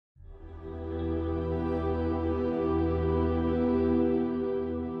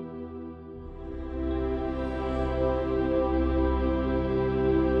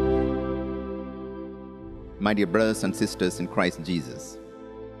my dear brothers and sisters in Christ Jesus.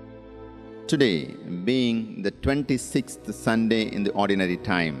 Today, being the 26th Sunday in the ordinary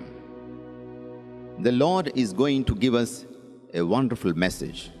time, the Lord is going to give us a wonderful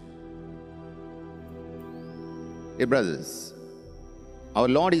message. Dear brothers, our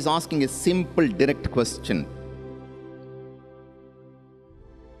Lord is asking a simple, direct question.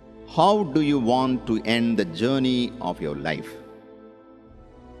 How do you want to end the journey of your life?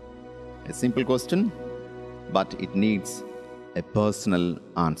 A simple question, but it needs a personal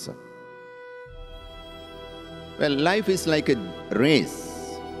answer. Well, life is like a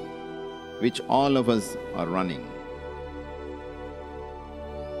race which all of us are running.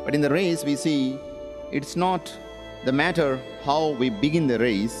 But in the race, we see it's not the matter how we begin the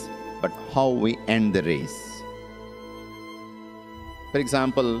race, but how we end the race. For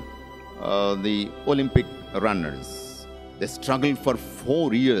example, the Olympic runners, they struggle for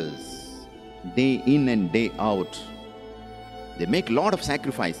 4 years. Day in and day out. They make a lot of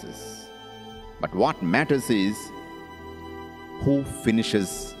sacrifices. But what matters is who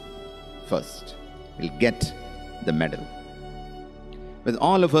finishes first will get the medal. But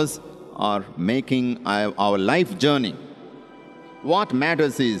all of us are making our life journey. What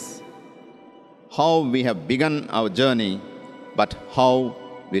matters is how we have begun our journey, but how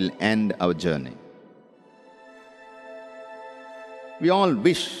we'll end our journey. We all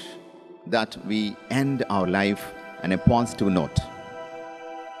wish that we end our life on a positive note.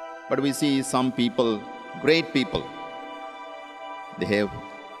 But we see some people, great people, they have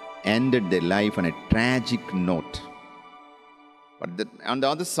ended their life on a tragic note. But on the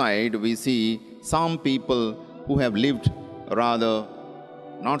other side, we see some people who have lived a rather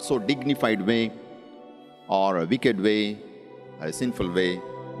not so dignified way, or a wicked way, or a sinful way,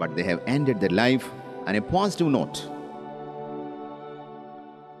 but they have ended their life on a positive note.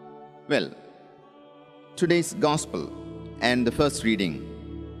 Well, today's gospel and the first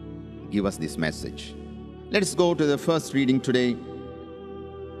reading give us this message. Let's go to the first reading today.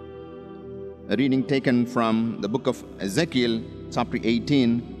 A reading taken from the book of Ezekiel, chapter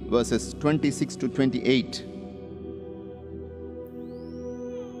 18, verses 26 to 28.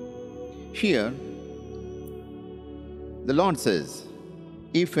 Here, the Lord says,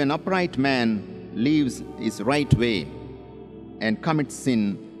 "If an upright man leaves his right way and commits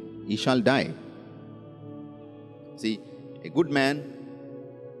sin, he shall die." See, a good man,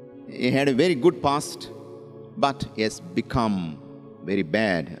 he had a very good past, but he has become very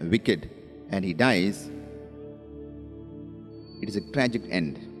bad, wicked, and he dies. It is a tragic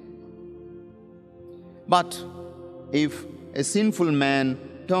end. But if a sinful man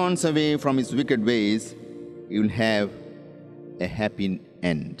turns away from his wicked ways, he will have a happy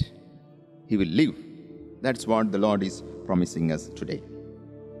end. He will live. That's what the Lord is promising us today.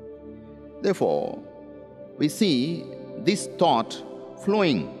 Therefore, we see this thought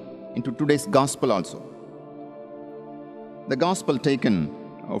flowing into today's gospel also. The gospel taken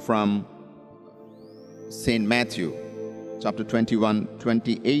from St. Matthew, chapter 21,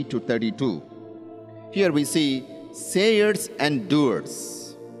 28 to 32. Here we see sayers and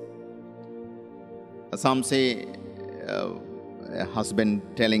doers. Some say a husband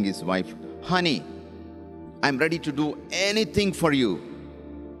telling his wife, "Honey, I'm ready to do anything for you.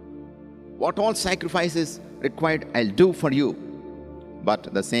 What all sacrifices required, I'll do for you."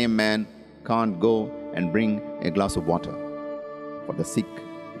 But the same man can't go and bring a glass of water for the sick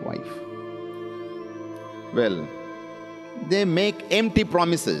wife. Well, they make empty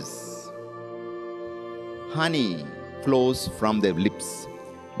promises. Honey flows from their lips,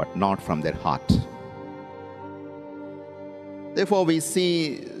 but not from their heart. Therefore, we see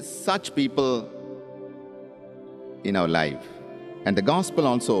such people in our life. And the gospel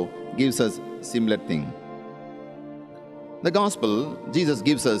also gives us similar thing. The gospel, Jesus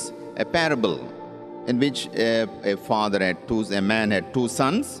gives us a parable in which a man had 2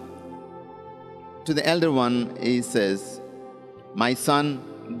 sons. To the elder one, he says, "My son,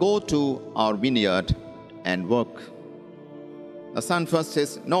 go to our vineyard and work." The son first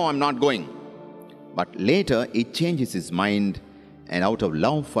says, "No, I'm not going." But later he changes his mind, and out of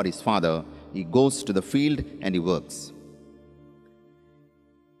love for his father, he goes to the field and he works.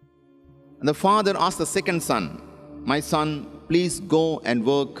 And the father asked the second son, "My son, please go and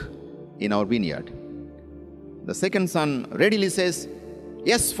work in our vineyard." The second son readily says,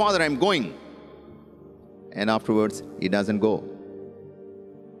 "Yes, father, I'm going." And afterwards, he doesn't go.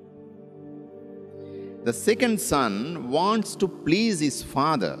 The second son wants to please his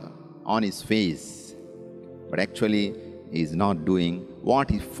father on his face, but actually he is not doing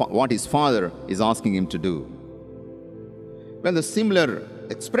what his father is asking him to do. Well, the similar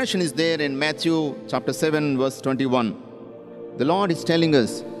expression is there in Matthew chapter 7, verse 21. The Lord is telling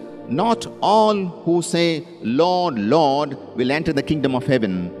us, not all who say, Lord, Lord, will enter the kingdom of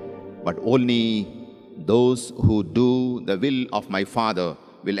heaven, but only those who do the will of my Father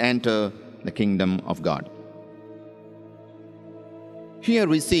will enter the kingdom of God. Here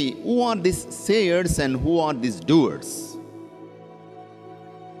we see who are these sayers and who are these doers.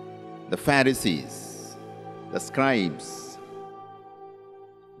 The Pharisees, the scribes,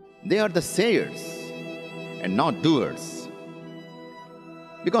 they are the sayers and not doers,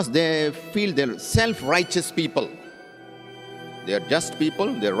 because they feel they're self-righteous people. They are just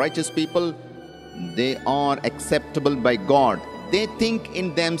people, they are righteous people, they are acceptable by God. They think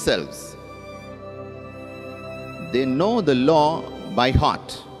in themselves. They know the law by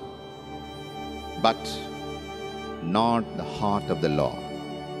heart, but not the heart of the law.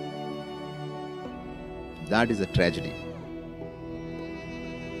 That is a tragedy.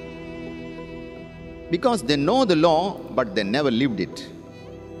 Because they know the law, but they never lived it.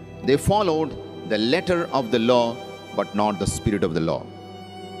 They followed the letter of the law, but not the spirit of the law.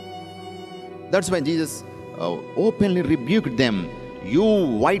 That's why Jesus openly rebuked them. You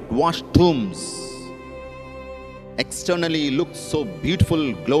whitewashed tombs, externally look so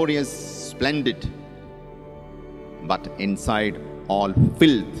beautiful, glorious, splendid, but inside all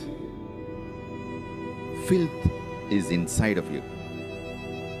filth. Filth is inside of you.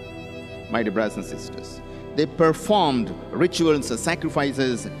 My dear brothers and sisters, they performed rituals,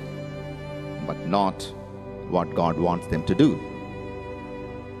 sacrifices, but not what God wants them to do.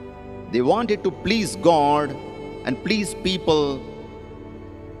 They wanted to please God and please people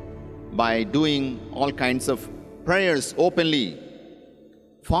by doing all kinds of prayers openly,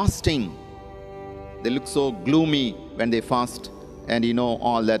 fasting. They look so gloomy when they fast, and you know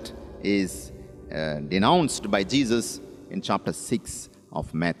all that is denounced by Jesus in chapter 6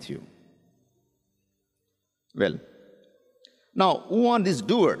 of Matthew. Well, now who are these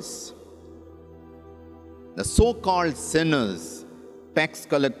doers? The so-called sinners, tax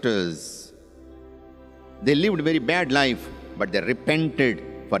collectors. They lived a very bad life, but they repented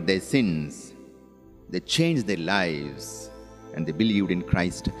for their sins. They changed their lives and they believed in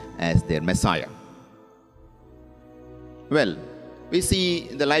Christ as their Messiah. Well, we see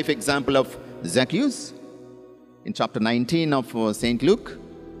the life example of Zacchaeus in chapter 19 of St. Luke.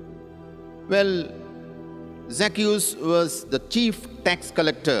 Well, Zacchaeus was the chief tax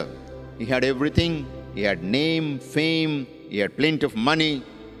collector. He had everything. He had name, fame, he had plenty of money,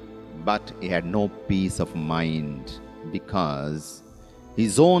 but he had no peace of mind because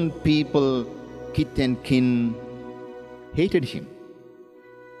his own people, kith and kin, hated him.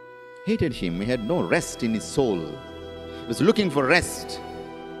 Hated him. He had no rest in his soul. He was looking for rest.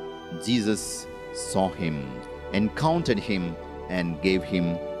 Jesus saw him, encountered him, and gave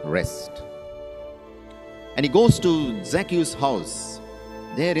him rest. And he goes to Zacchaeus' house.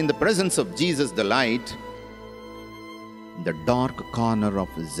 There in the presence of Jesus, the light, the dark corner of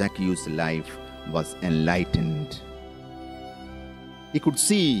Zacchaeus' life was enlightened. He could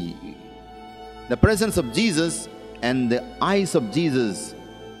see the presence of Jesus, and the eyes of Jesus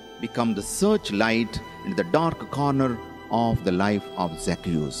become the searchlight in the dark corner of the life of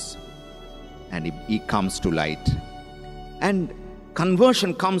Zacchaeus. And he comes to light. And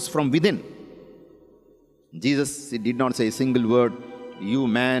conversion comes from within. Jesus did not say a single word. You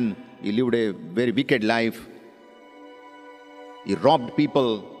man, you lived a very wicked life. You robbed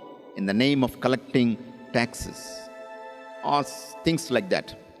people in the name of collecting taxes, or things like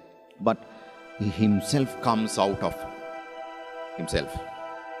that. But he himself comes out of himself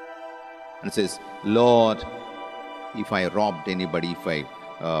and says, Lord, if I robbed anybody, if I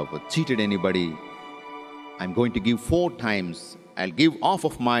cheated anybody, I'm going to give 4 times. I'll give half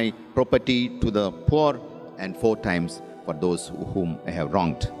of my property to the poor and 4 times for those whom I have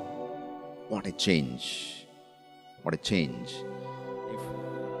wronged. What a change. What a change.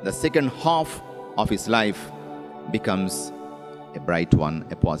 If the second half of his life becomes a bright one,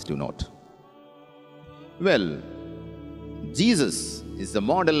 a positive note. Well, Jesus is the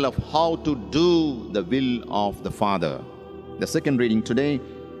model of how to do the will of the Father. The second reading today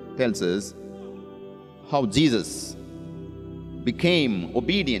tells us how Jesus became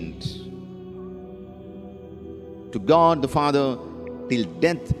obedient to God the Father till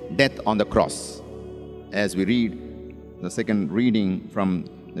death on the cross. As we read the second reading from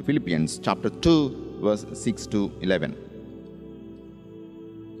the Philippians chapter 2 verse 6 to 11.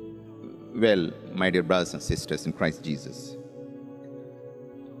 Well, my dear brothers and sisters in Christ Jesus,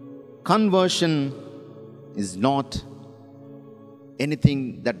 conversion is not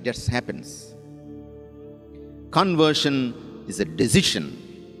anything that just happens. Conversion is a decision,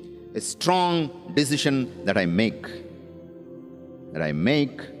 a strong decision that I make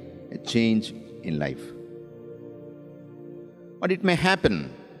a change in life. But it may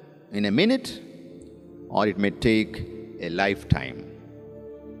happen in a minute, or it may take a lifetime.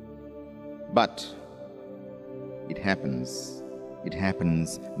 But it happens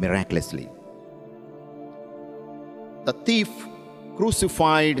miraculously. The thief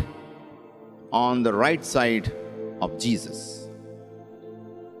crucified on the right side of Jesus.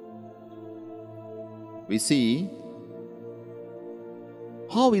 We see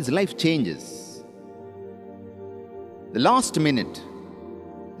how his life changes. The last minute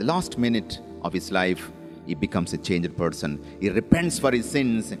of his life, he becomes a changed person. He repents for his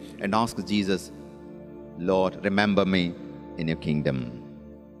sins and asks Jesus, Lord, remember me in your kingdom.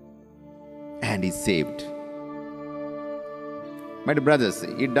 And he's saved. My dear brothers,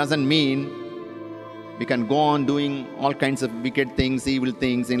 it doesn't mean we can go on doing all kinds of wicked things, evil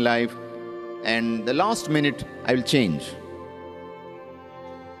things in life, and the last minute I will change.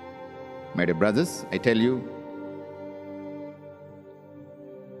 My dear brothers, I tell you,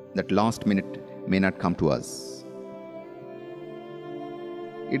 that last minute may not come to us.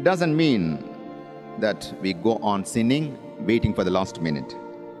 It doesn't mean that we go on sinning, waiting for the last minute.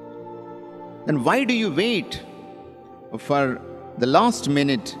 Then why do you wait for the last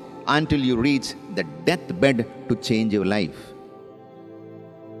minute until you reach the deathbed to change your life?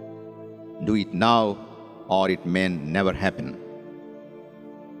 Do it now, or it may never happen.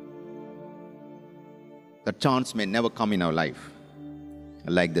 The chance may never come in our life,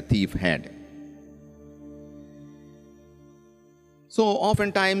 like the thief had. So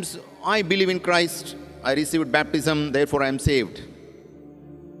oftentimes, I believe in Christ, I received baptism, therefore I am saved.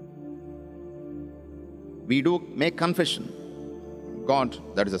 We do make confession. God,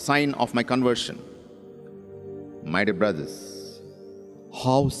 that is a sign of my conversion. My dear brothers,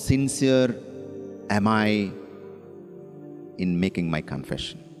 how sincere am I in making my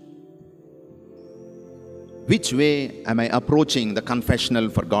confession? Which way am I approaching the confessional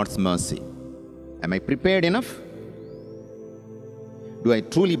for God's mercy? Am I prepared enough? Do I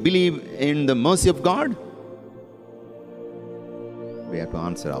truly believe in the mercy of God? We have to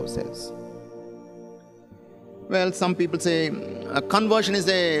answer ourselves. Well, some people say a conversion is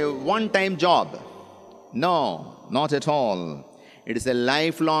a one-time job. No, not at all. It is a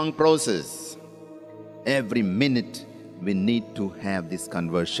lifelong process. Every minute we need to have this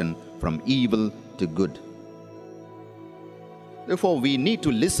conversion from evil to good. Therefore, we need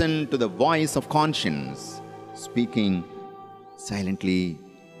to listen to the voice of conscience speaking silently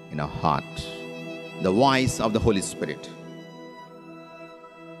in our heart, the voice of the Holy Spirit.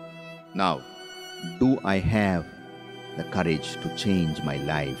 Now, do I have the courage to change my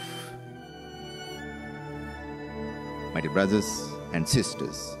life? My dear brothers and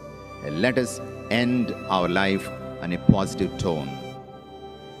sisters, let us end our life on a positive tone.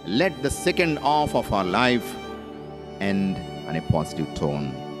 Let the second half of our life end on a positive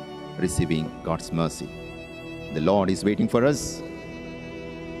tone, receiving God's mercy. The Lord is waiting for us.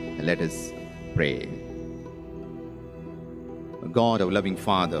 Let us pray. God, our loving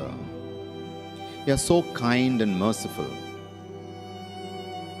Father, you are so kind and merciful.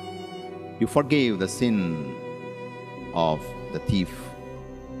 You forgave the sin of the thief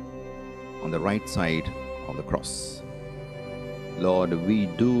on the right side of the cross. Lord, we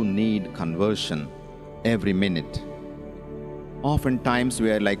do need conversion every minute. Oftentimes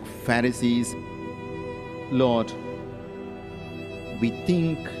we are like Pharisees. Lord, we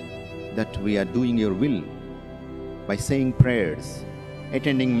think that we are doing your will by saying prayers,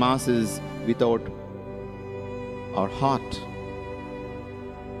 attending masses without our heart.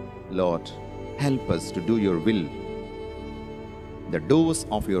 Lord, help us to do your will. The doers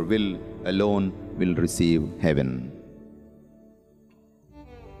of your will alone will receive heaven.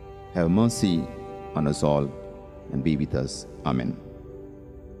 Have mercy on us all and be with us. Amen.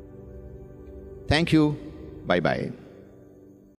 Thank you. Bye-bye.